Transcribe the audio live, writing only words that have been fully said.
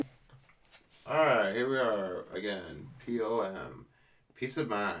Alright, here we are again. POM. Peace of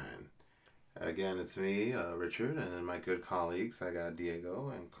Mind. Again, it's me, Richard, and then my good colleagues. I got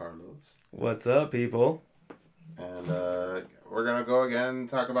Diego and Carlos. What's up, people? And we're going to go again and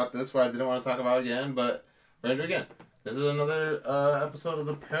talk about this, what I didn't want to talk about again, but we're going to do it again. This is another episode of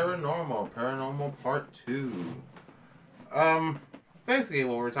the Paranormal Part 2. Basically,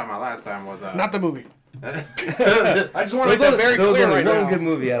 what we were talking about last time was... Not the movie. I just want to make that very clear right now. One good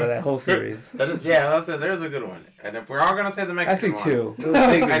movie out of that whole series. There's a good one. And if we're all gonna say the Mexican one, two.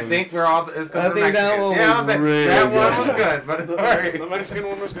 I think we're all. It's because we're Mexican. That one was good, but the Mexican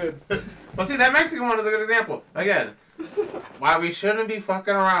one was good. Well, see, that Mexican one is a good example. Again, why we shouldn't be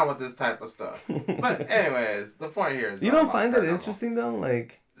fucking around with this type of stuff. But anyways, the point here is you don't find that interesting though,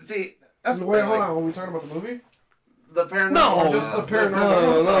 like. See, that's wait, hold on. Are we talking about the movie? The paranormal. No, just the paranormal.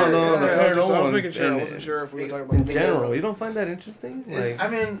 No, the paranormal. I was making sure. I wasn't sure if we were talking about in general. You don't find that interesting? Like, I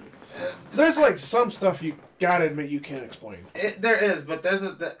mean, there's like some stuff you gotta admit you can't explain. There is, but there's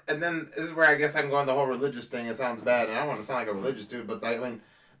and then this is where I guess I'm going the whole religious thing. It sounds bad, and I don't want to sound like a religious dude, but like when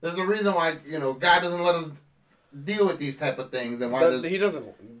there's a reason why God doesn't let us deal with these type of things, and why he doesn't.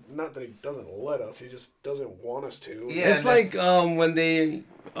 Not that he doesn't let us, he just doesn't want us to. Yeah, it's like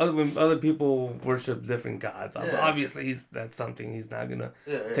when other people worship different gods. Yeah. Obviously, that's something he's not gonna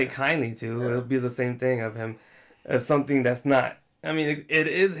take kindly to. Yeah. It'll be the same thing of him, of something that's not. I mean, it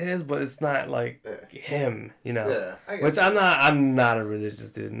is his, but it's not like him, Yeah, which I'm not. I'm not a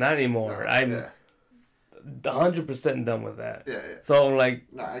religious dude, not anymore. No, I'm 100% done with that. Yeah. So like,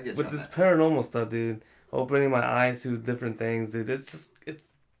 I get with this paranormal stuff, dude, opening my eyes to different things, dude. It's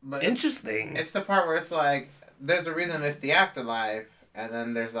interesting. It's the part where it's like there's a reason it's the afterlife, and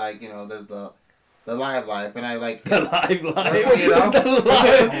then there's like there's the live life, and I like the live life.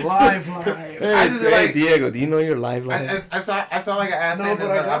 The live life. Hey, Diego, do you know your live life? I saw like an ass. No,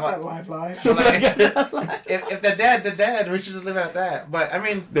 but I got that live life. If the dead, we should just leave it at that. But I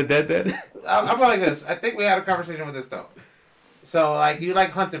mean, the dead. I'm like this. I think we had a conversation with this though. So, like, you like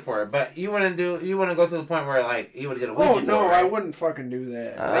hunting for it, but you wouldn't go to the point where, like, you would get a Ouija board. Oh, no, right? I wouldn't fucking do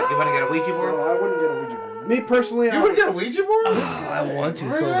that. Like, you wouldn't get a Ouija board? No, I wouldn't get a Ouija board. Me, personally, you wouldn't get a Ouija board? I want you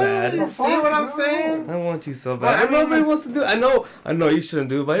so bad. See what I'm saying? I want you so bad. Nobody wants to do it. I know you shouldn't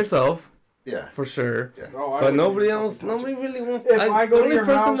do it by yourself. Yeah. For sure. Yeah. No, but nobody really wants to. If I go the to only your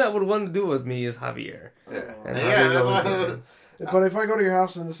person house, that would want to do it with me is Javier. Yeah. And Javier but if I go to your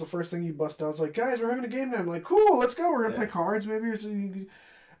house and it's the first thing you bust out, it's like, guys, we're having a game now. I'm like, cool, let's go. We're going to play cards maybe or something.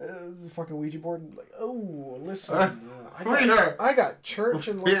 Fucking Ouija board. And like, oh, listen. I got church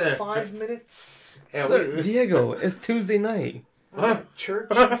in like 5 minutes. So, Diego, it's Tuesday night. I got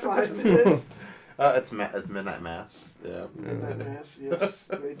church in 5 minutes. It's midnight mass. Yeah. Midnight mass, yes.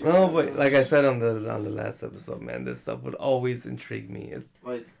 They do. No, but like I said on the last episode, man, this stuff would always intrigue me. It's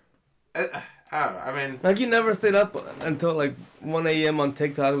like... I don't know. I mean, like you never stayed up until like 1 a.m. on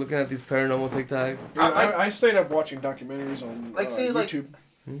TikTok looking at these paranormal TikToks. Dude, I stayed up watching documentaries on YouTube.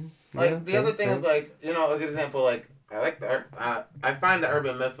 Like the other thing is like a good example. Like I like I find the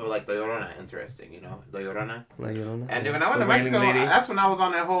urban myth of like La Llorona interesting. La Llorona. And when I went to Mexico, that's when I was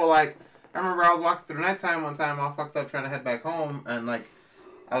on that whole like. I remember I was walking through the nighttime one time, all fucked up, trying to head back home, and like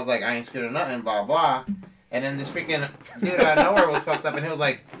I was like, I ain't scared of nothing, blah blah. And then this freaking dude out of nowhere was fucked up, and he was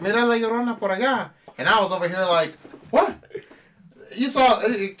like, "Mira la Llorona por allá," and I was over here like, "What? You saw?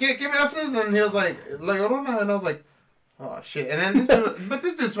 Give me that scissors." And he was like, "La Llorona," and I was like, "Oh shit!" And then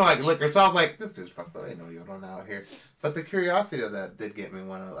this dude smelled like liquor, so I was like, "This dude's fucked up. Ain't no Llorona out here." But the curiosity of that did get me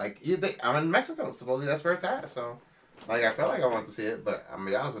one. Like, I'm in Mexico, supposedly that's where it's at. So, like, I felt like I wanted to see it, but I'm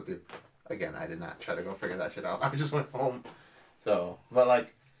gonna be honest with you. Again, I did not try to go figure that shit out. I just went home. So, but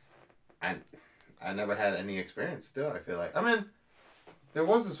like, I never had any experience still, I feel like. I mean, there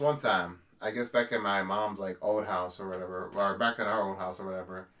was this one time, I guess back in my mom's, like, old house or whatever, or back in our old house or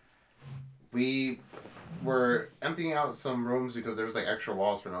whatever, we were emptying out some rooms because there was, like, extra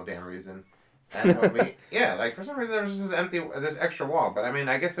walls for no damn reason. And when for some reason there was just this extra wall. But, I mean,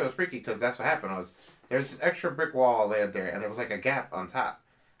 I guess it was freaky because that's what happened was there's this extra brick wall laid there, and there was, like, a gap on top.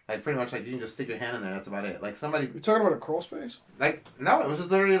 Like, pretty much, like, you can just stick your hand in there. That's about it. Like, somebody... You talking about a crawl space? Like, no, it was just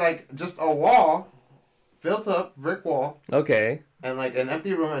literally, like, just a wall, built up, brick wall. Okay. And, like, an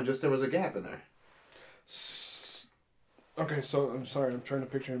empty room, and just there was a gap in there. Okay, so, I'm sorry, I'm trying to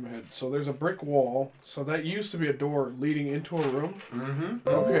picture in my head. So, there's a brick wall. So, that used to be a door leading into a room? Mm-hmm.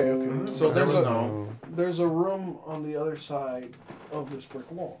 Okay. Mm-hmm. So, there's a room on the other side of this brick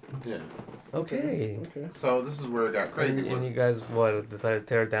wall. Yeah. Okay. So, this is where it got crazy. And you guys, decided to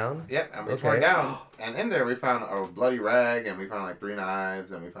tear it down? Yep, and we tore it down. And in there, we found a bloody rag, and we found, like, 3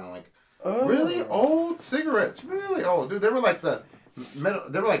 knives, and we found, like, really old cigarettes. Really old. Dude, they were, like, the Metal.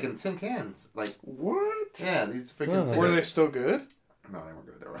 They were like in tin cans. Like what? Yeah, these freaking. Oh. Were they still good? No, they weren't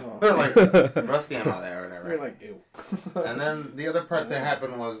good. They were like rusty and all that or whatever. They're like ew. And then the other part that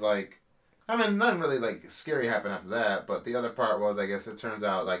happened was like, I mean, nothing really like scary happened after that. But the other part was, I guess it turns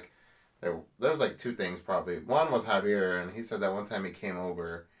out like there was like two things probably. One was Javier, and he said that one time he came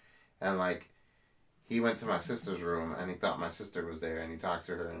over, and like. He went to my sister's room, and he thought my sister was there, and he talked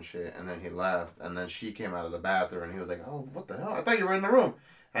to her and shit, and then he left, and then she came out of the bathroom, and he was like, oh, what the hell? I thought you were in the room.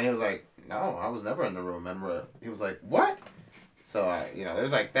 And he was like, no, I was never in the room. And he was like, what? So,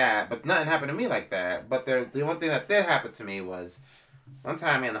 there's like that, but nothing happened to me like that. But the one thing that did happen to me was, one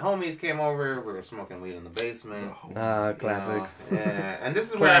time me and the homies came over, we were smoking weed in the basement. Classics. Yeah, and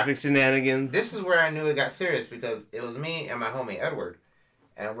this is classic shenanigans. This is where I knew it got serious, because it was me and my homie Edward.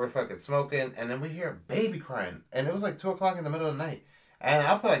 And we're fucking smoking, and then we hear a baby crying. And it was like 2 o'clock in the middle of the night. And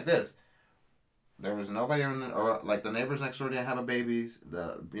I'll put it like this. There was nobody or like the neighbors next door didn't have a babies.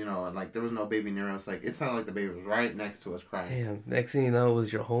 And like there was no baby near us. Like it sounded like the baby was right next to us crying. Damn, next thing you know, it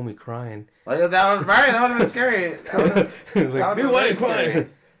was your homie crying. Like that was right, that would have been scary. Like, dude, why are you crying?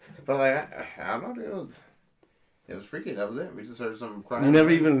 But like, I don't know, dude, it was freaky. That was it. We just heard some crying. You never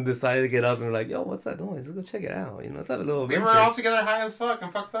even decided to get up and be like, yo, what's that noise? Let's go check it out. Let's have a little adventure. We were all together high as fuck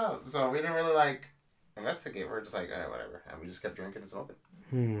and fucked up. So we didn't really like investigate. We were just like, whatever. And we just kept drinking and smoking.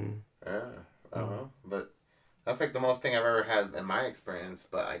 Yeah. I don't know. But that's like the most thing I've ever had in my experience.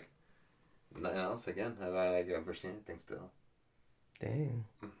 But like, nothing else again. Have I like ever seen anything still? Dang.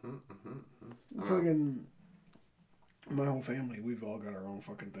 Fucking, my whole family, we've all got our own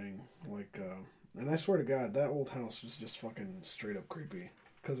fucking thing. Like, and I swear to God, that old house was just fucking straight up creepy.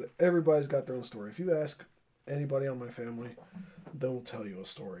 Because everybody's got their own story. If you ask anybody on my family, they'll tell you a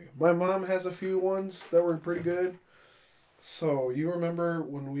story. My mom has a few ones that were pretty good. So, you remember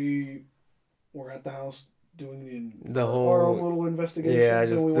when we were at the house doing our own little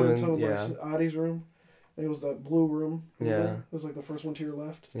investigations, and we went into Adi's room? And it was that blue room. Remember? It was like the first one to your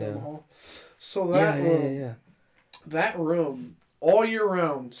left down the hall. So that room, that room, all year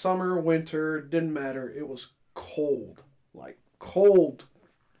round, summer, winter, didn't matter. It was cold, like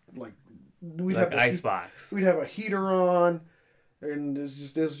we'd have icebox. We'd have a heater on, and it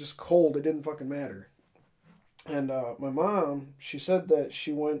was just cold. It didn't fucking matter. And my mom, she said that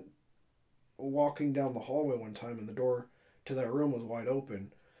she went walking down the hallway one time, and the door to that room was wide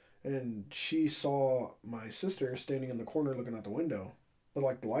open, and she saw my sister standing in the corner looking out the window. But,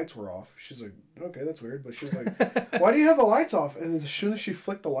 like, the lights were off. She's like, okay, that's weird. But she was like, why do you have the lights off? And as soon as she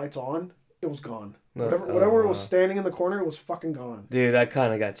flicked the lights on, it was gone. Whatever was standing in the corner, it was fucking gone. Dude, I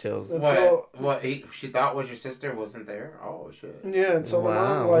kind of got chills. What she thought was your sister wasn't there? Oh, shit. Yeah, and so my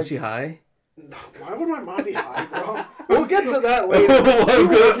mom, like... Was she high? Why would my mom be high, bro? We'll get to that later.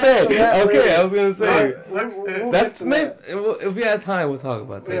 I was going to say. If we have time, we'll talk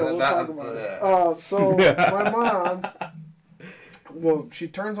about that. Yeah, we'll talk about it. So, my mom... Well, she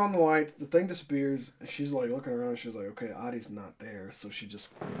turns on the lights, the thing disappears, and she's like looking around, she's like, okay, Adi's not there, so she just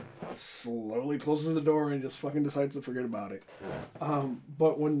slowly closes the door and just fucking decides to forget about it.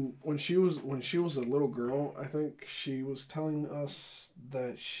 But when she was a little girl, I think she was telling us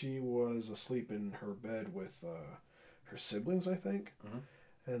that she was asleep in her bed with her siblings, I think.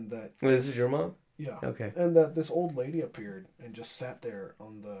 And that... Wait, this is your mom? Yeah. Okay. And that this old lady appeared and just sat there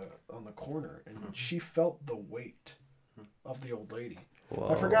on the corner, and she felt the weight of the old lady. Whoa.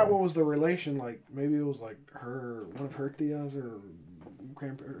 I forgot what was the relation, like maybe it was like one of her tias or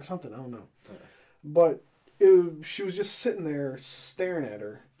grandpa or something, I don't know. But she was just sitting there staring at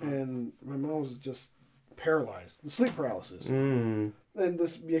her, and my mom was just paralyzed, the sleep paralysis. And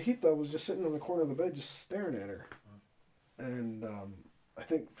this viejita was just sitting in the corner of the bed just staring at her. And I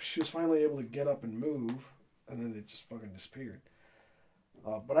think she was finally able to get up and move, and then it just fucking disappeared.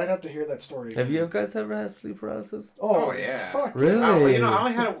 But I'd have to hear that story again. Have you guys ever had sleep paralysis? Oh yeah. Fuck. Really? I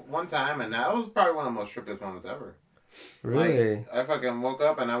only had it one time, and that was probably one of the most trippiest moments ever. Really? Like, I fucking woke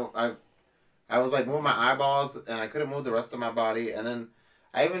up, and I was like moving my eyeballs, and I couldn't move the rest of my body, and then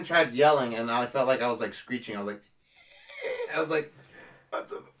I even tried yelling, and I felt like I was like screeching. I was like, what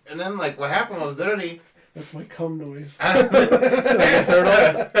the? And then like what happened was literally. That's my cum noise.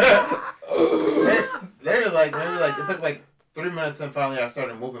 Literally, like it took like 3 minutes, and finally I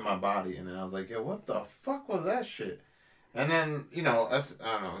started moving my body, and then I was like, yo, what the fuck was that shit? And then, I don't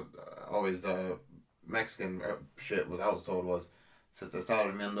know, always the Mexican shit I was told was, se te está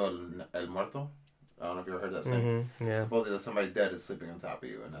durmiendo el muerto. I don't know if you ever heard that saying. Yeah. Supposedly that somebody dead is sleeping on top of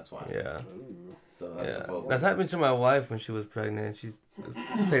you, and that's why. Yeah. So that's supposedly. That's happened to my wife when she was pregnant. She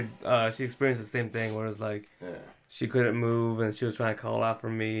said she experienced the same thing, where it's like, she couldn't move, and she was trying to call out for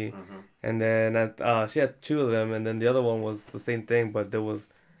me. Mm-hmm. And then she had 2 of them, and then the other one was the same thing, but there was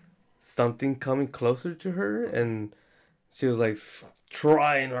something coming closer to her, and she was like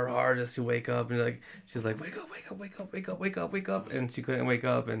trying her hardest to wake up, and like she was like, wake up, and she couldn't wake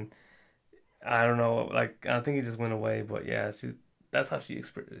up, and I don't know, like I think it just went away, but yeah, that's how she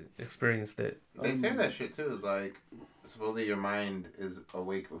experienced it. They say that shit too. Is like supposedly your mind is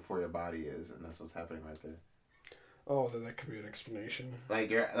awake before your body is, and that's what's happening right there. Oh, then that could be an explanation.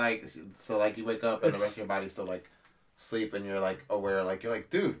 Like you're like so like you wake up and the rest of your body's still like sleep, and you're like aware, like you're like,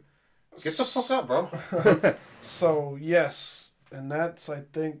 dude, get the fuck up, bro. So yes, and that's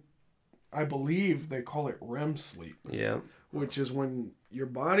I believe they call it REM sleep. Yeah. Which is when your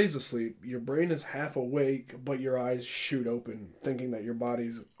body's asleep, your brain is half awake, but your eyes shoot open, thinking that your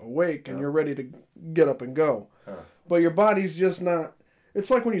body's awake and you're ready to get up and go. But your body's just not. It's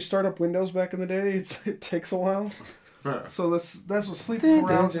like when you start up Windows back in the day. It takes a while. So that's what sleep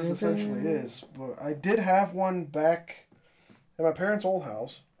paralysis essentially is. But I did have one back at my parents' old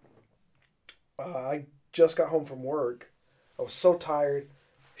house. I just got home from work. I was so tired,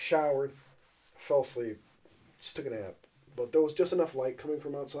 showered, fell asleep, just took a nap. But there was just enough light coming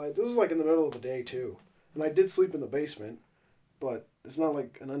from outside. This was like in the middle of the day too. And I did sleep in the basement, but it's not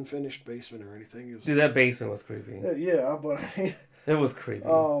like an unfinished basement or anything. It was, dude, that basement was creepy. Yeah, but it was creepy.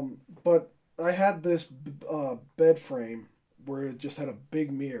 But I had this bed frame where it just had a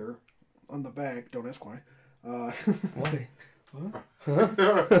big mirror on the back. Don't ask why. Why?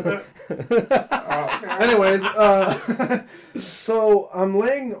 Anyways, so I'm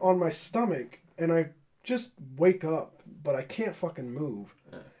laying on my stomach and I just wake up, but I can't fucking move.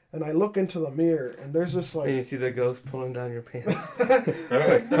 And I look into the mirror, and there's this like... And you see the ghost pulling down your pants.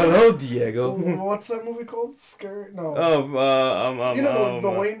 Hello, Diego. What's that movie called? Scary? No. Oh, you know the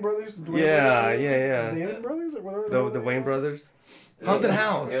Wayne brothers? Yeah. The Wayne brothers? Or whatever the Wayne brothers? Haunted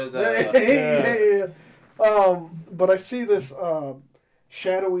House. It was, yeah. But I see this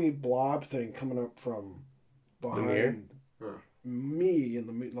shadowy blob thing coming up from behind me, in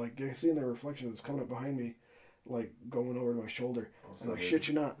the like I see in the reflection it's coming up behind me, like going over to my shoulder. And like, shit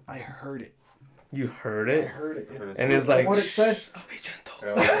you not, I heard it. You heard it? I heard it. And it's like, what it said. I'll be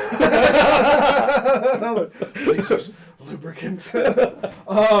gentle. Lasers, lubricants.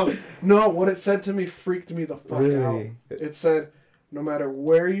 No, what it said to me freaked me the fuck out. It said, no matter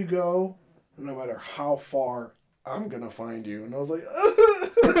where you go, no matter how far, I'm gonna find you. And I was like,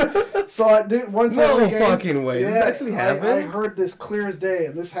 so I did once. No fucking way. This actually happened. I heard this clear as day,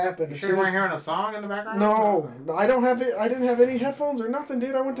 and this happened. You sure you weren't hearing a song in the background? No, I don't have it. I didn't have any headphones or nothing,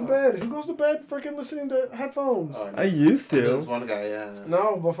 dude. I went to bed. Who goes to bed freaking listening to headphones? I used to. This one guy, yeah.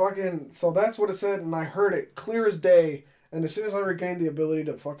 No, but fucking. So that's what it said, and I heard it clear as day. And as soon as I regained the ability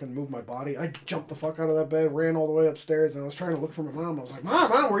to fucking move my body, I jumped the fuck out of that bed, ran all the way upstairs, and I was trying to look for my mom. I was like,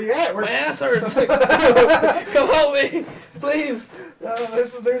 Mom, where you at? My ass hurts. Come help me, please.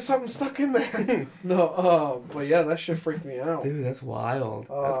 There's something stuck in there. No, but yeah, that shit freaked me out. Dude, that's wild.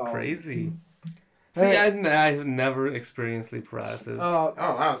 That's crazy. See, I've never experienced sleep paralysis. Oh,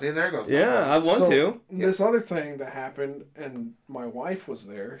 wow. See, there it goes. Yeah, I want to. This other thing that happened, and my wife was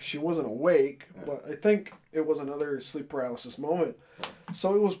there. She wasn't awake, but I think it was another sleep paralysis moment.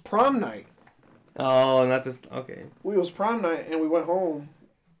 So it was prom night. Oh, not this. Okay. It was prom night, and we went home.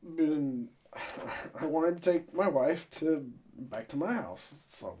 And I wanted to take my wife back to my house.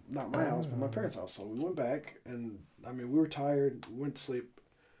 So, not my house, but my parents' house. So we went back, and I mean, we were tired, went to sleep.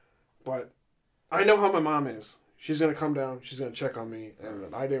 But I know how my mom is. She's going to come down. She's going to check on me.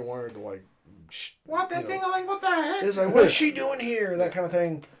 And I didn't want her to, like... What the heck? It's like, what is she doing here? That kind of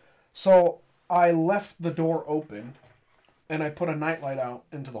thing. So I left the door open. And I put a nightlight out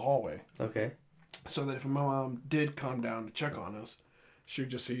into the hallway. Okay. So that if my mom did come down to check on us, she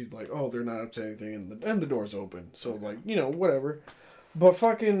would just see, like, oh, they're not up to anything. And the door's open. So, like, you know, whatever. But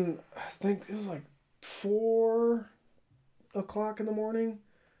fucking... I think it was, like, 4 o'clock in the morning.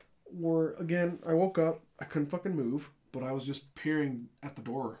 Where, again, I woke up, I couldn't fucking move, but I was just peering at the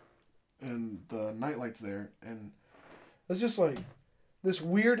door, and the nightlight's there, and it's just like, this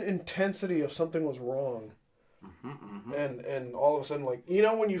weird intensity of something was wrong, and all of a sudden, like, you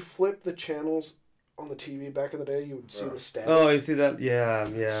know when you flip the channels on the TV back in the day, you would see the static? Oh, you see that? Yeah.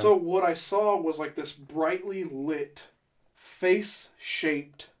 So what I saw was, like, this brightly lit,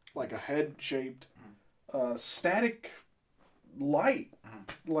 face-shaped, like a head-shaped, static light,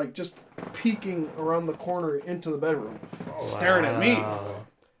 like just peeking around the corner into the bedroom, staring at me,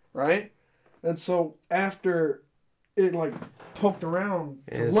 right? And so after it like poked around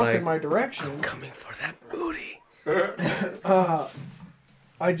to look in my direction, I'm coming for that booty.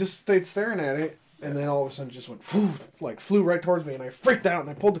 I just stayed staring at it, And then all of a sudden, it just went, flew right towards me, and I freaked out, and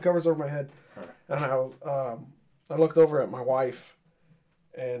I pulled the covers over my head, and I looked over at my wife,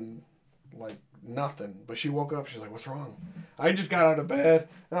 and like nothing. But she woke up. She's like, "What's wrong?" I just got out of bed,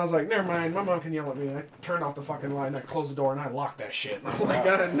 and I was like, "Never mind. My mom can yell at me." And I turned off the fucking light, and I closed the door, and I locked that shit. And I'm like,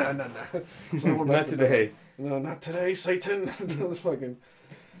 "No." So not today. No, not today, Satan. This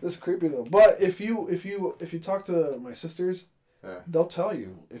is creepy though. But if you talk to my sisters, they'll tell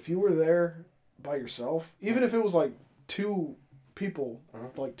you if you were there by yourself, even if it was like 2 people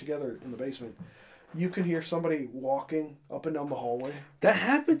like together in the basement, you can hear somebody walking up and down the hallway. That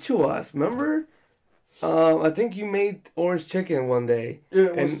happened to us. Remember? I think you made orange chicken one day.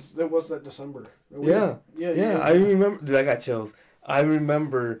 Yeah, it was that December. Yeah. I remember. Dude, I got chills. I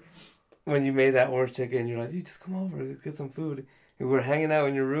remember when you made that orange chicken. You're like, "Dude, just come over, get some food." And we were hanging out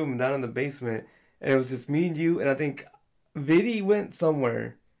in your room down in the basement, and it was just me and you. And I think Vidi went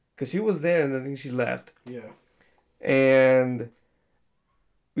somewhere because she was there, and I think she left. Yeah. And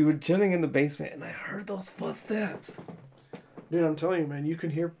we were chilling in the basement, and I heard those footsteps. Dude, I'm telling you, man, you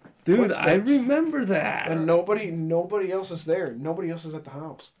can hear. Dude, I remember that. And nobody else is there. Nobody else is at the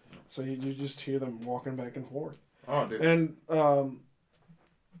house, so you just hear them walking back and forth. Oh, dude. And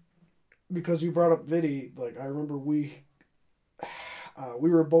because you brought up Vidi, like I remember we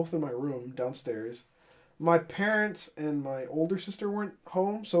were both in my room downstairs. My parents and my older sister weren't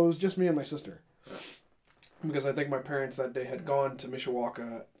home, so it was just me and my sister. Because I think my parents that day had gone to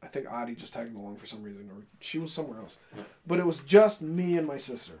Mishawaka. I think Adi just tagged along for some reason, or she was somewhere else. Yeah. But it was just me and my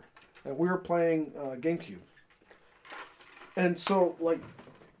sister. And we were playing GameCube. And so, like,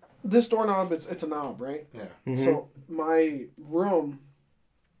 this doorknob, it's a knob, right? Yeah. Mm-hmm. So, my room,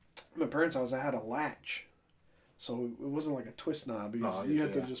 my parents' house, I had a latch. So, it wasn't like a twist knob. You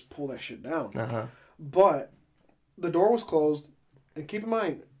had to just pull that shit down. Uh-huh. But the door was closed. And keep in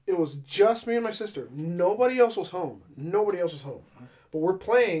mind, it was just me and my sister. Nobody else was home. But we're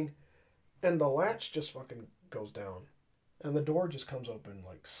playing, and the latch just fucking goes down. And the door just comes open,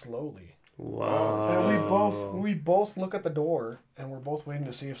 like, slowly. Wow. And we both look at the door, and we're both waiting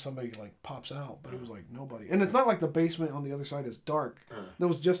to see if somebody, like, pops out. But it was, like, nobody. And it's not like the basement on the other side is dark. There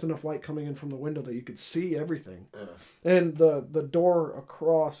was just enough light coming in from the window that you could see everything. And the door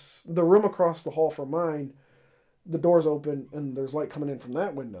across, the room across the hall from mine, the door's open, and there's light coming in from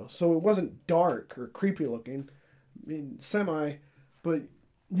that window. So it wasn't dark or creepy looking. I mean, semi, but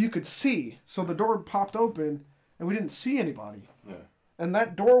you could see. So the door popped open, and we didn't see anybody. Yeah. And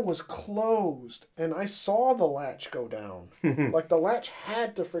that door was closed, and I saw the latch go down. Like, the latch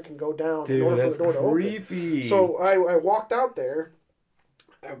had to freaking go down. Dude, in order that's for the door creepy. to open. So I walked out there.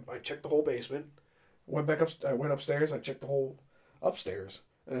 I checked the whole basement. Went back up. I went upstairs. I checked the whole upstairs.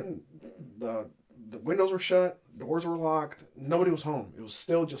 And the windows were shut. Doors were locked. Nobody was home. It was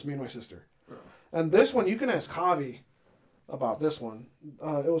still just me and my sister. And this one, you can ask Javi about this one.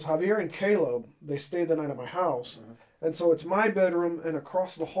 It was Javier and Caleb. They stayed the night at my house. And so it's my bedroom, and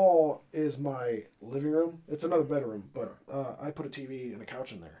across the hall is my living room. It's another bedroom, but I put a TV and a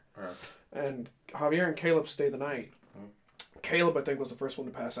couch in there. And Javier and Caleb stayed the night. Caleb, I think, was the first one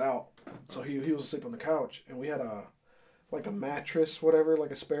to pass out. So he was asleep on the couch. And we had a mattress, whatever,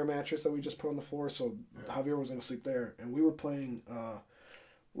 like a spare mattress that we just put on the floor. So Javier was going to sleep there. And we were playing...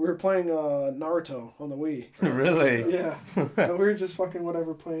 Naruto on the Wii. Really? Yeah. And we were just fucking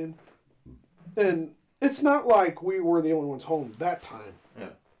whatever playing. And it's not like we were the only ones home that time. Yeah.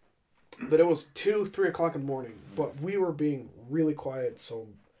 But it was 2, 3 o'clock in the morning. But we were being really quiet, so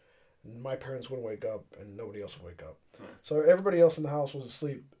my parents wouldn't wake up and nobody else would wake up. Yeah. So everybody else in the house was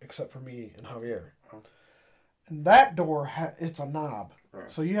asleep except for me and Javier. And that door, it's a knob.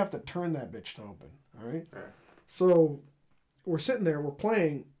 Right. So you have to turn that bitch to open. All right? Right. So... we're sitting there, we're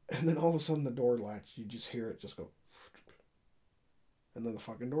playing, and then all of a sudden the door latch, you just hear it just go, and then the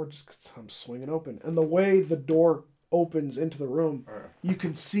fucking door just comes swinging open. And the way the door opens into the room, you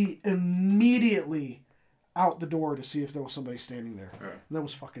can see immediately out the door to see if there was somebody standing there. And there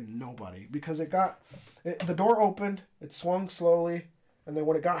was fucking nobody, because the door opened, it swung slowly, and then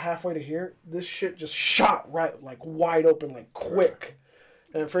when it got halfway to here, this shit just shot right, like wide open, like quick.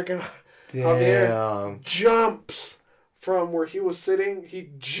 And freaking Javier jumps. From where he was sitting,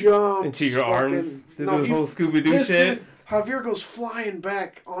 he jumped into your arms. Did the whole Scooby-Doo shit. Dude, Javier goes flying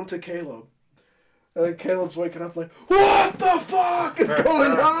back onto Caleb. And then Caleb's waking up like, what the fuck is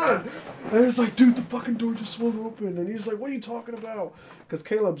going on? And it's like, dude, the fucking door just swung open. And he's like, what are you talking about? Because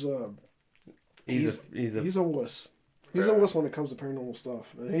Caleb's he's a wuss. He's a wuss when it comes to paranormal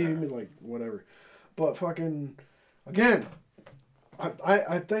stuff. And he's like, whatever. But fucking, again,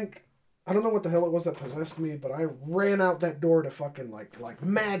 I think I don't know what the hell it was that possessed me, but I ran out that door to fucking like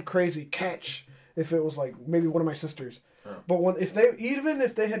mad crazy catch if it was like maybe one of my sisters. Oh. But even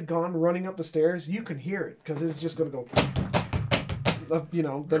if they had gone running up the stairs, you can hear it because it's just gonna go,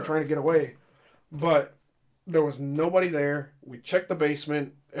 them trying to get away. But there was nobody there. We checked the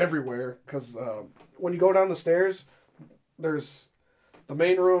basement everywhere because when you go down the stairs, there's the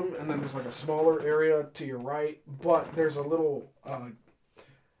main room and then there's like a smaller area to your right, but there's a little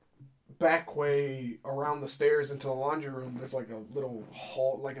back way around the stairs into the laundry room. There's like a little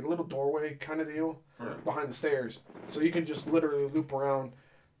hall, like a little doorway kind of deal behind the stairs. So you can just literally loop around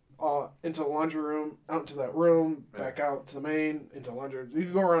into the laundry room, out into that room, back out to the main, into the laundry room. You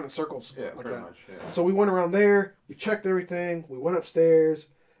can go around in circles like pretty that. Much, yeah. So we went around there, we checked everything, we went upstairs,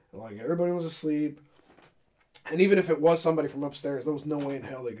 and like everybody was asleep. And even if it was somebody from upstairs, there was no way in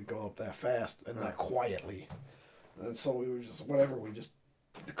hell they could go up that fast and that quietly. And so we were just, whatever, we just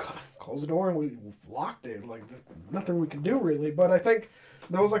closed the door and we locked it. Like, nothing we could do really. But I think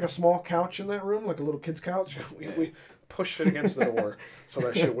there was like a small couch in that room, like a little kid's couch. We pushed it against the door so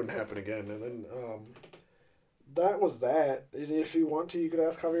that shit wouldn't happen again. And then that was that. And if you want to, you could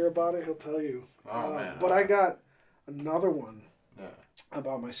ask Javier about it. He'll tell you. Oh, man. But I got another one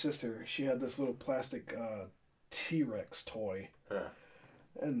about my sister. She had this little plastic T-Rex toy. Yeah.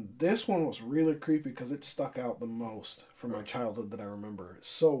 And this one was really creepy because it stuck out the most from my childhood that I remember.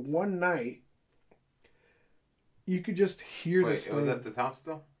 So one night, you could just hear this thing. Was at this house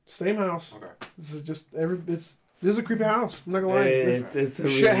still? Same house. Okay. This is just this is a creepy house. I'm not gonna lie. It's a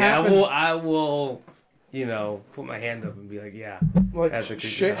shit happened. I will, put my hand up and be like, yeah. Like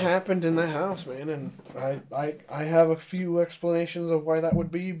shit happened in that house, man, and I have a few explanations of why that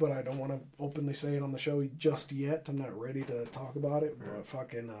would be, but I don't want to openly say it on the show just yet. I'm not ready to talk about it, but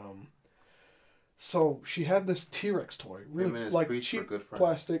fucking so she had this T-Rex toy, really like cheap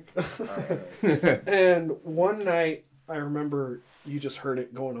plastic. And one night I remember you just heard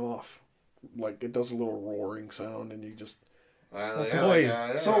it going off, like it does a little roaring sound, and you just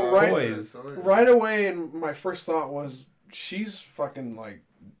toys. So right away, and my first thought was, she's fucking like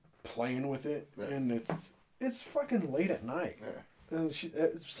playing with it, and it's fucking late at night. Yeah.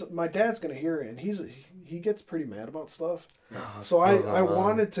 And my dad's gonna hear it, and he gets pretty mad about stuff. So I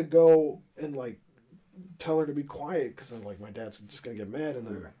wanted to go and like tell her to be quiet because I'm like, my dad's just gonna get mad, and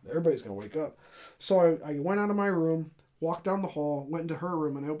then everybody's gonna wake up. So I went out of my room, walked down the hall, went into her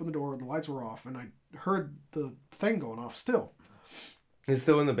room, and I opened the door, and the lights were off, and I heard the thing going off still. It's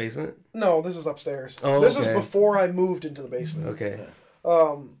still in the basement? No, this is upstairs. Oh, this is before I moved into the basement. Okay.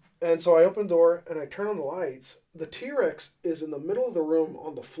 And so I open the door and I turn on the lights. The T-Rex is in the middle of the room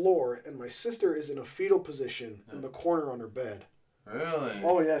on the floor, and my sister is in a fetal position in the corner on her bed. Really?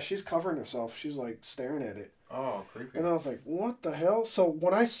 Oh yeah, she's covering herself. She's like staring at it. Oh, creepy. And I was like, what the hell? So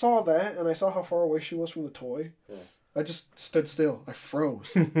when I saw that and I saw how far away she was from the toy, I just stood still. I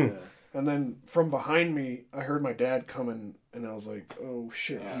froze. And then from behind me, I heard my dad coming, and I was like, oh,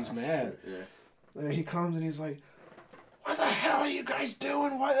 shit, he's mad. Shit, and he comes, and he's like, what the hell are you guys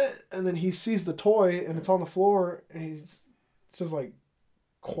doing? What? And then he sees the toy, and it's on the floor, and he's just, like,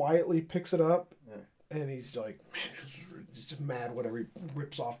 quietly picks it up, and he's like, man, he's just mad, whatever. He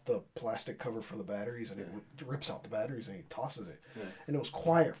rips off the plastic cover for the batteries, and he rips out the batteries, and he tosses it. And it was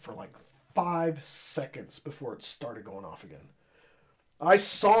quiet for, like, 5 seconds before it started going off again. I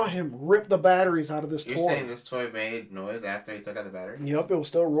saw him rip the batteries out of this toy. You're saying this toy made noise after he took out the battery? Yep, it was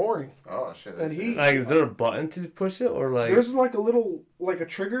still roaring. Oh, shit. And is there a button to push it, or like... There's like a little, like a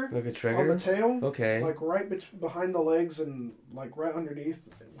trigger. Like a trigger? On the tail. Okay. Like right behind the legs and like right underneath.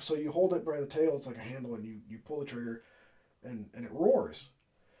 So you hold it by the tail, it's like a handle, and you pull the trigger, and it roars.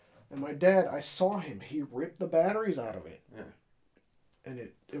 And my dad, I saw him. He ripped the batteries out of it. Yeah. And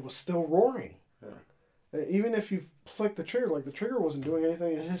it was still roaring. Yeah. Even if you flick the trigger, like the trigger wasn't doing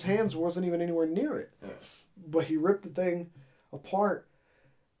anything, and his hands wasn't even anywhere near it. Yeah. But he ripped the thing apart,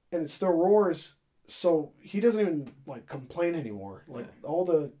 and it still roars. So he doesn't even like complain anymore. Like all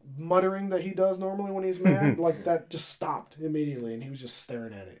the muttering that he does normally when he's mad, like that just stopped immediately, and he was just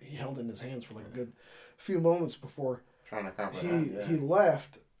staring at it. He held it in his hands for like a good few moments before he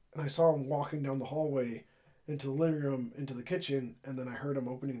left, and I saw him walking down the hallway into the living room, into the kitchen, and then I heard him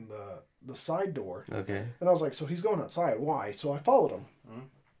opening the side door. Okay. And I was like, so he's going outside. Why? So I followed him.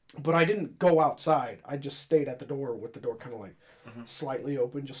 Mm-hmm. But I didn't go outside. I just stayed at the door with the door kind of like slightly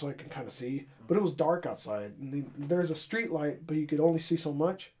open just so I can kind of see. But it was dark outside. And there's a street light, but you could only see so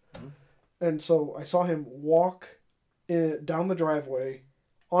much. Mm-hmm. And so I saw him walk down the driveway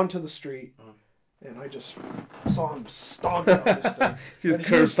onto the street. Mm-hmm. And I just saw him stomping on this thing. Just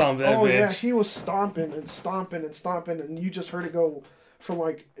curb stomped that bitch. Oh, yeah. He was stomping and stomping and stomping. And you just heard it go from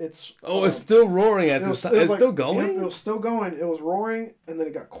like it's. Oh, it's still roaring at this time. It's like, still going. Yep, it was still going. It was roaring, and then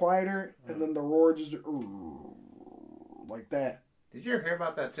it got quieter, and then the roar just like that. Did you ever hear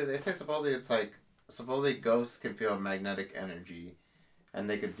about that too? They say supposedly ghosts can feel magnetic energy, and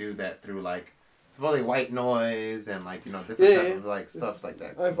they could do that through like supposedly white noise and like different type of like stuff like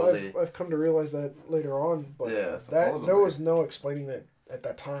that. I've come to realize that later on, but there was no explaining that at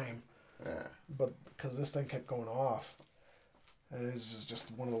that time. Yeah. But because this thing kept going off. And it's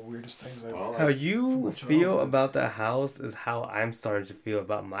just one of the weirdest things I've ever. How you feel about the house is how I'm starting to feel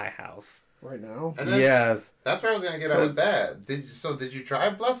about my house. Right now? Yes. That's where I was going to get at with that. Did you try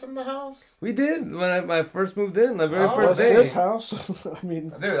blessing the house? We did. When I first moved in, the very first day. This house? I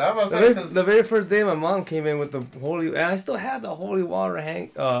mean... Dude, I was saying... The very first day my mom came in with the holy... And I still had the holy water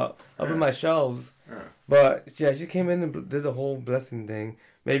up in my shelves. Yeah. But, yeah, she came in and did the whole blessing thing.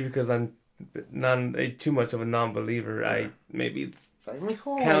 Maybe because I'm too much of a non-believer. Maybe it's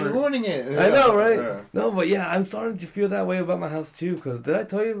counter ruining it. I know, right? Yeah. No, but yeah, I'm starting to feel that way about my house too. Because did I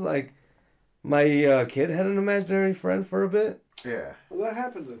tell you like my kid had an imaginary friend for a bit? Yeah. Well, that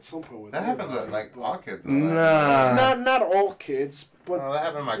happens at some point. That happens with like all kids. Nah. Not all kids, but that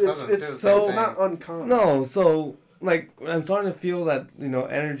happened to my cousin too. It's not uncommon. No, so like I'm starting to feel that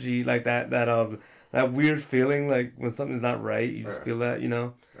energy like that weird feeling like when something's not right, you just feel that Yeah.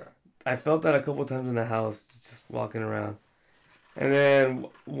 I felt that a couple times in the house, just walking around. And then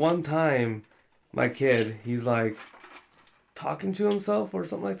one time, my kid, he's like talking to himself or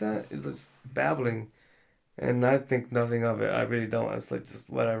something like that. He's just babbling. And I think nothing of it. I really don't. It's like just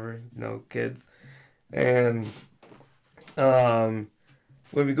whatever, kids. And when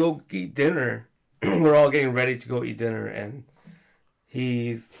we go eat dinner, we're all getting ready to go eat dinner. And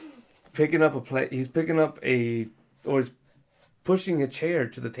he's picking up he's pushing a chair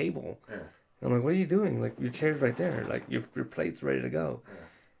to the table. Yeah. I'm like, what are you doing? Like, your chair's right there. Like, your plate's ready to go.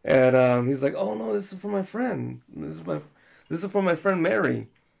 Yeah. And he's like, oh, no, this is for my friend. This is for my friend Mary.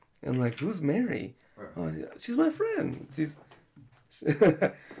 And I'm like, who's Mary? Yeah. Oh, she's my friend. She's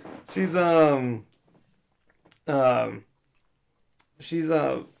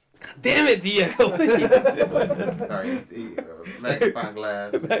God damn it, Diego. Sorry, magnifying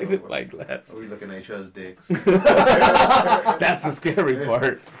glass. Magnifying glass. Are we looking at each other's dicks? That's the scary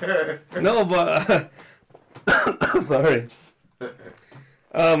part. No, but... sorry.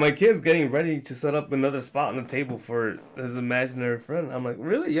 My kid's getting ready to set up another spot on the table for his imaginary friend. I'm like,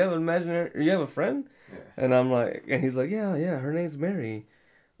 really? You have a friend? Yeah. And I'm like, and he's like, yeah, her name's Mary.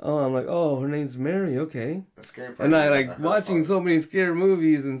 Oh, I'm like, her name's Mary, okay. That's scary. And I like watching so many scary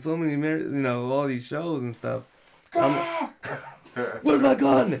movies and so many, all these shows and stuff. Where's my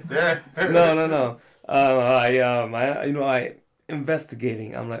gun? No. I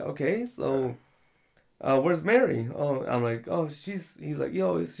investigating. I'm like, okay, so, where's Mary? Oh, I'm like, he's like,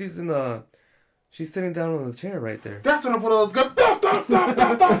 she's sitting down on the chair right there. That's when I put a gun. Get out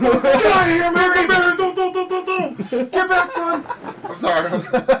of here, Mary! Don't. Get back, son! I'm sorry.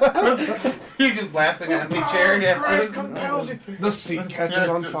 You're just blasting an empty chair. Yeah. Christ compels you. The seat catches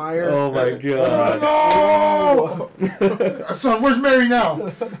on fire. Oh my God. No! Son, where's Mary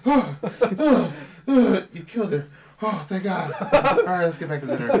now? You killed her. Oh, thank God. All right, let's get back to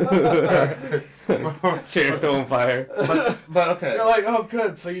dinner. Chair's still on fire. But okay. You're like, oh,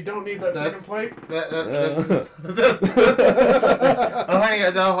 good. So you don't need that second plate? Honey,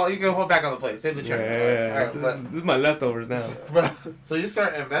 you can hold back on the plate. Save the chair. Yeah. All right, this is my leftovers now. So you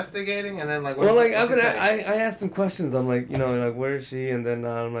start investigating, and then like. I asked him questions. I'm like, where is she? And then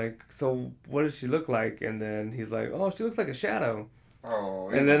I'm like, so what does she look like? And then he's like, oh, she looks like a shadow. Oh,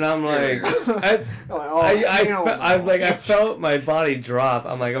 and then I'm like, I felt my body drop.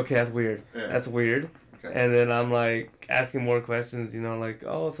 I'm like, okay, that's weird. Yeah. That's weird. Okay. And then I'm like asking more questions,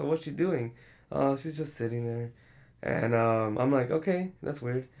 so what's she doing? Oh, she's just sitting there. And I'm like, okay, that's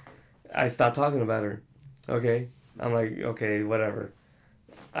weird. I stopped talking about her. Okay. I'm like, okay, whatever.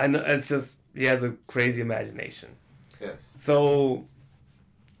 I know it's just he has a crazy imagination. Yes. So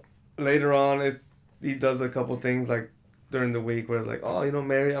later on, he does a couple things like. During the week where it's like, oh,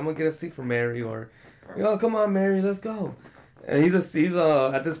 Mary, I'm gonna get a seat for Mary, or, come on, Mary, let's go. And he's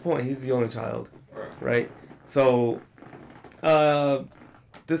at this point, he's the only child, right? So,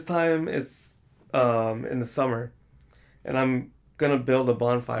 this time it's in the summer, and I'm gonna build a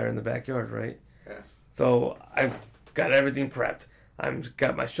bonfire in the backyard, right? Yeah. So I've got everything prepped. I've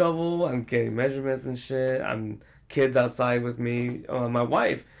got my shovel. I'm getting measurements and shit. I'm kids outside with me. My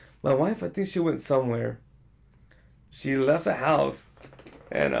wife, I think she went somewhere. She left the house,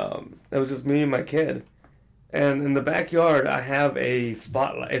 and it was just me and my kid. And in the backyard, I have a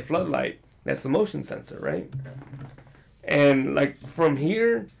floodlight. That's the motion sensor, right? And like from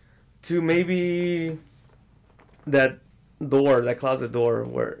here to maybe that door, that closet door,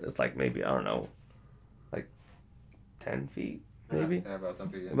 where it's like maybe, I don't know, like 10 feet, maybe? Yeah, about 10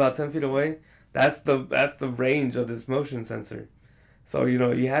 feet. Yeah. About 10 feet away. That's the range of this motion sensor. So, you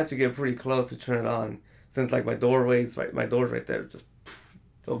know, you have to get pretty close to turn it on. Since like my door's right there. Just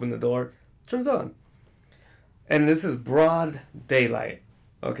open the door, turns on. And this is broad daylight,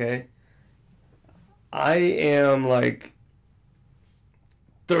 okay? I am like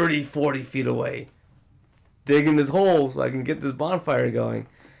 30, 40 feet away, digging this hole so I can get this bonfire going.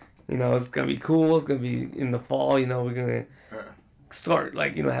 You know, it's going to be cool. It's going to be in the fall. You know, we're going to start,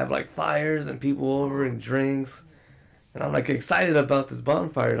 like, you know, have, like, fires and people over and drinks. And I'm, like, excited about this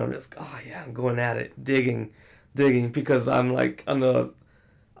bonfire. And I'm just, oh, yeah, I'm going at it, digging, because I'm, like, I'm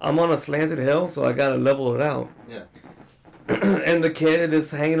on a slanted hill, so I got to level it out. Yeah. And the kid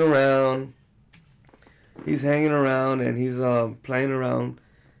is hanging around. He's hanging around, and he's playing around,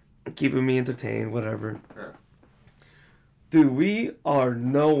 keeping me entertained, whatever. Yeah. Dude, we are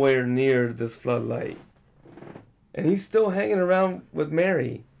nowhere near this floodlight. And he's still hanging around with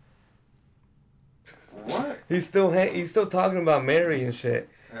Mary. What? He's still talking about Mary and shit.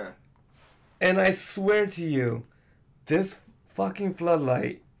 Yeah. And I swear to you, this fucking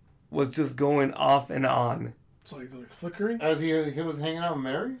floodlight was just going off and on. It's like flickering? As he was hanging out with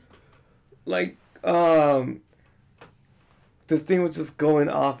Mary? Like, this thing was just going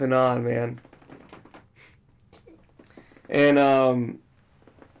off and on, man. And,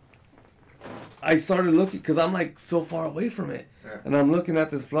 I started looking, because I'm, like, so far away from it. Yeah. And I'm looking at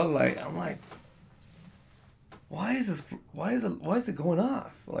this floodlight. I'm like, why is it going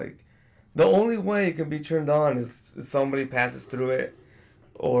off? Like, the only way it can be turned on is if somebody passes through it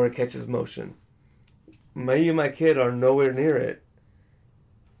or it catches motion. Me and my kid are nowhere near it.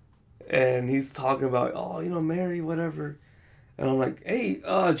 And he's talking about, oh, you know, Mary, whatever. And I'm like, hey,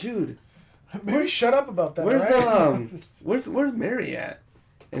 Jude. Maybe shut up about that, where's Mary at?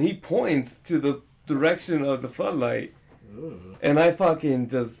 And he points to the direction of the floodlight. Ooh. And I fucking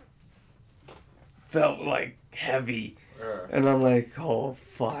just felt like heavy. And I'm like, oh,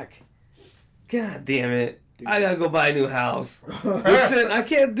 fuck. God damn it. I gotta go buy a new house. This shit, I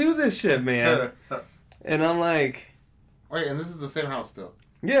can't do this shit, man. And I'm like... Wait, and this is the same house still?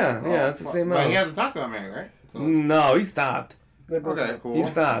 Yeah, it's the same house. But he hasn't talked about Mary, right? So no, he stopped. Okay, cool. He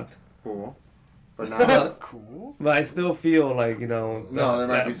stopped. Cool. But now... Cool. But I still feel like, you know, there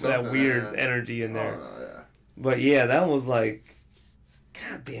might be that weird energy in there. Oh, yeah. But yeah, that was like...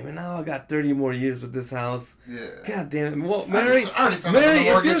 God damn it! Now I got 30 more years with this house. Yeah. God damn it! Well, Mary, God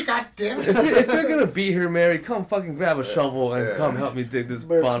damn it! if you're gonna be here, Mary, come fucking grab a shovel and come help me dig this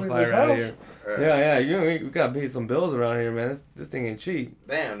bonfire out of here. Yeah. You gotta pay some bills around here, man. This thing ain't cheap.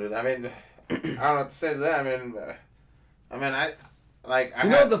 Damn, dude. I mean, I don't know what to say to that.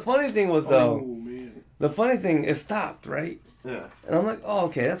 The funny thing was though. Oh man. The funny thing, it stopped, right? Yeah. And I'm like, oh,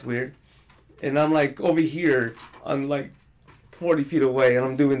 okay, that's weird. And I'm like over here, I'm like 40 feet away, and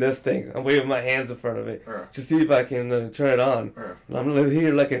I'm doing this thing. I'm waving my hands in front of it to see if I can turn it on. And I'm living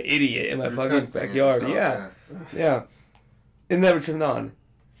here like an idiot in my fucking backyard. Yeah. It never turned on.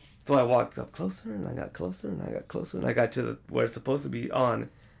 So I walked up closer, and I got closer, and I got closer, and I got to where it's supposed to be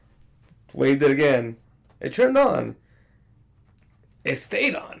on. Waved it again. It turned on. It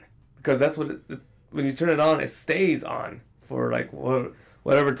stayed on. Because that's what it's when you turn it on, it stays on for like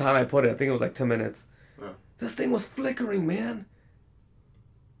whatever time I put it. I think it was like 10 minutes. Yeah. This thing was flickering, man.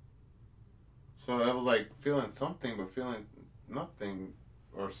 So I was like feeling something, but feeling nothing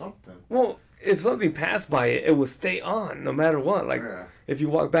or something. Well, if something passed by it, it would stay on no matter what. Like, if you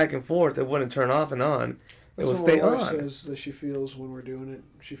walk back and forth, it wouldn't turn off and on. It would stay on. That's what my wife says that she feels when we're doing it.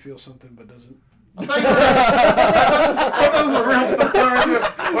 She feels something but doesn't. I thought that was a real story.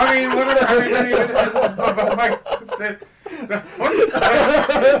 I mean,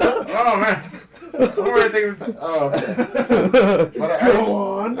 oh, man. Go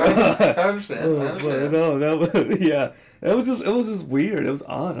on. I understand. No, it was just weird. It was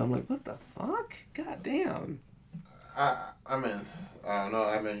odd. I'm like, what the fuck? God damn. I don't know.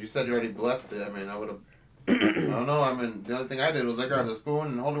 I mean, you said you already blessed it. I mean, I would have. I don't know. I mean, the only thing I did was I grabbed a spoon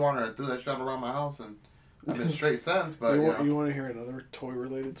and holy water and threw that shit around my house, and I've been straight since. But you want to hear another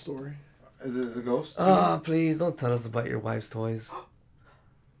toy-related story? Is it a ghost? Please don't tell us about your wife's toys.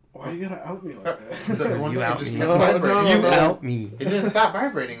 Why you gotta out me like that? You out me. You out me. It didn't stop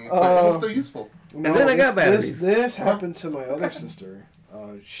vibrating, but it was still useful. And then I got batteries. This happened to my other sister.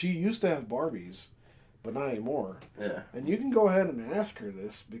 She used to have Barbies, but not anymore. Yeah. And you can go ahead and ask her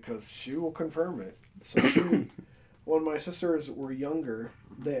this because she will confirm it. So when my sisters were younger,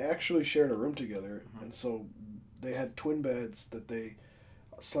 they actually shared a room together, and so they had twin beds that they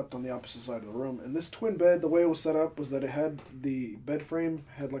slept on the opposite side of the room. And this twin bed, the way it was set up was that it had the bed frame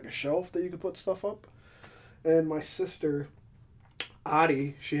had like a shelf that you could put stuff up. And my sister,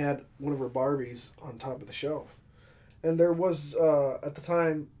 Adi, she had one of her Barbies on top of the shelf. And there was, at the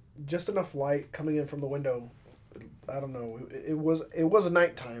time, just enough light coming in from the window. I don't know. It was a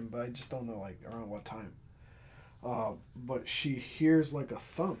nighttime, but I just don't know like around what time. But she hears like a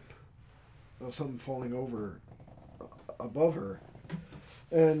thump of something falling over above her.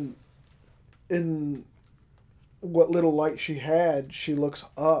 And in what little light she had, she looks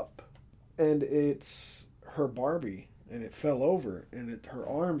up, and it's her Barbie, and it fell over, and her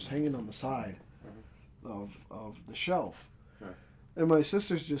arm's hanging on the side of the shelf. And my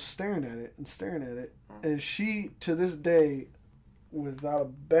sister's just staring at it, and she, to this day, without a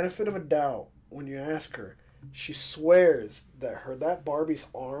benefit of a doubt, when you ask her, she swears that Barbie's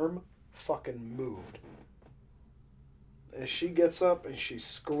arm fucking moved. And she gets up and she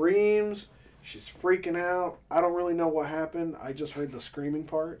screams. She's freaking out. I don't really know what happened. I just heard the screaming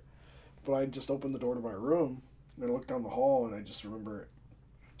part. But I just opened the door to my room and I looked down the hall, and I just remember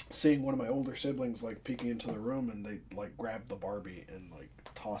seeing one of my older siblings like peeking into the room, and they like grabbed the Barbie and like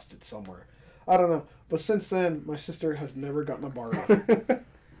tossed it somewhere. I don't know. But since then, my sister has never gotten a Barbie.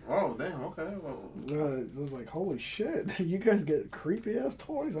 Oh, damn, okay. Well, it was like, holy shit, you guys get creepy-ass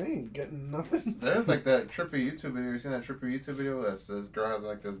toys? I ain't getting nothing. There's like that trippy YouTube video. You seen that trippy YouTube video? This girl has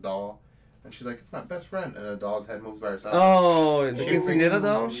like this doll, and she's like, it's my best friend, and the doll's head moves by herself. Oh, the quinceañera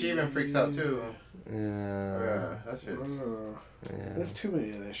doll? She even freaks out, too. Yeah, that shit's... Yeah. There's too many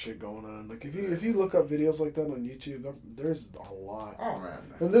of that shit going on. Like if you look up videos like that on YouTube, there's a lot. Oh, man.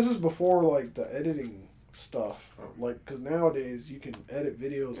 And this is before like the editing stuff, like, because nowadays you can edit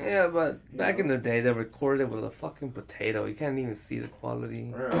videos. Yeah, but back in the day, they recorded with a fucking potato. You can't even see the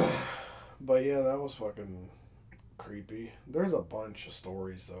quality. But yeah, that was fucking creepy. There's a bunch of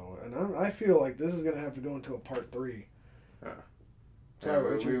stories though, and I feel like this is gonna have to go into a part 3. Yeah.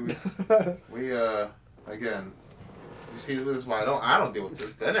 Sorry, we again. You see, this is why I don't deal with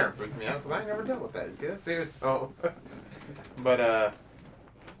this. That never freaked me out because I never dealt with that. You see that? So, but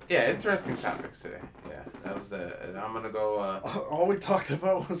yeah, interesting topics today. Yeah, that was I'm gonna go. All we talked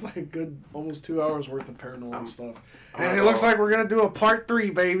about was like almost 2 hours worth of paranormal stuff, and it looks like we're gonna do a part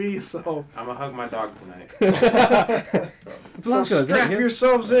 3, baby. So I'm gonna hug my dog tonight. So strap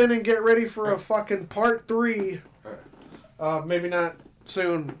yourselves in and get ready for a fucking part 3. Maybe not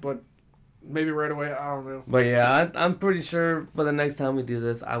soon, but maybe right away. I don't know. But yeah, I'm pretty sure by the next time we do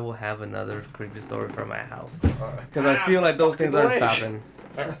this, I will have another creepy story from my house. Because I feel like those things aren't stopping.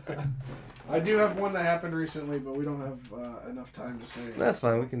 I do have one that happened recently, but we don't have enough time to say it. That's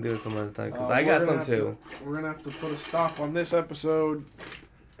fine. We can do it some other time, because I got some too. We're going to have to put a stop on this episode.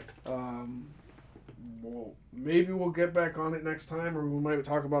 Maybe we'll get back on it next time, or we might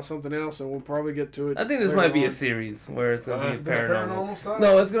talk about something else, and we'll probably get to it. I think this might be a series where it's going to be paranormal stuff?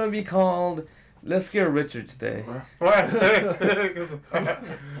 No, it's going to be called Let's Scare Richard Today. What?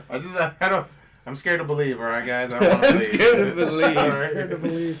 I'm scared to believe, all right, guys? I don't want to believe. Scared to believe. Scared to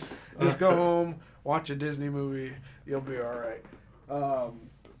believe. Just go home, watch a Disney movie. You'll be all right. All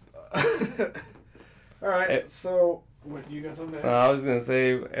right, so... What, you got something to add? I was going to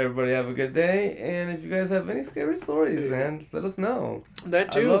say, everybody have a good day, and if you guys have any scary stories, man, let us know.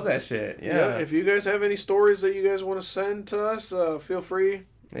 That too. I love that shit, yeah. If you guys have any stories that you guys want to send to us, feel free.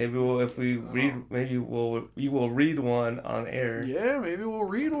 Maybe we will read one on air. Yeah, maybe we'll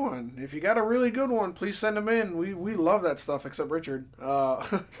read one. If you got a really good one, please send them in. We love that stuff, except Richard. We'll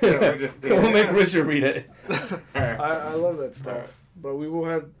make Richard read it. I love that stuff. But we will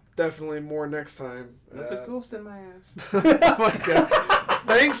have definitely more next time. That's a ghost in my ass. Oh my god.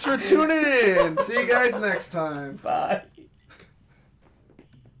 Thanks for tuning in. See you guys next time. Bye.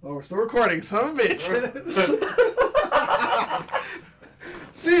 Oh, we're still recording, son of a bitch.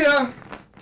 See ya.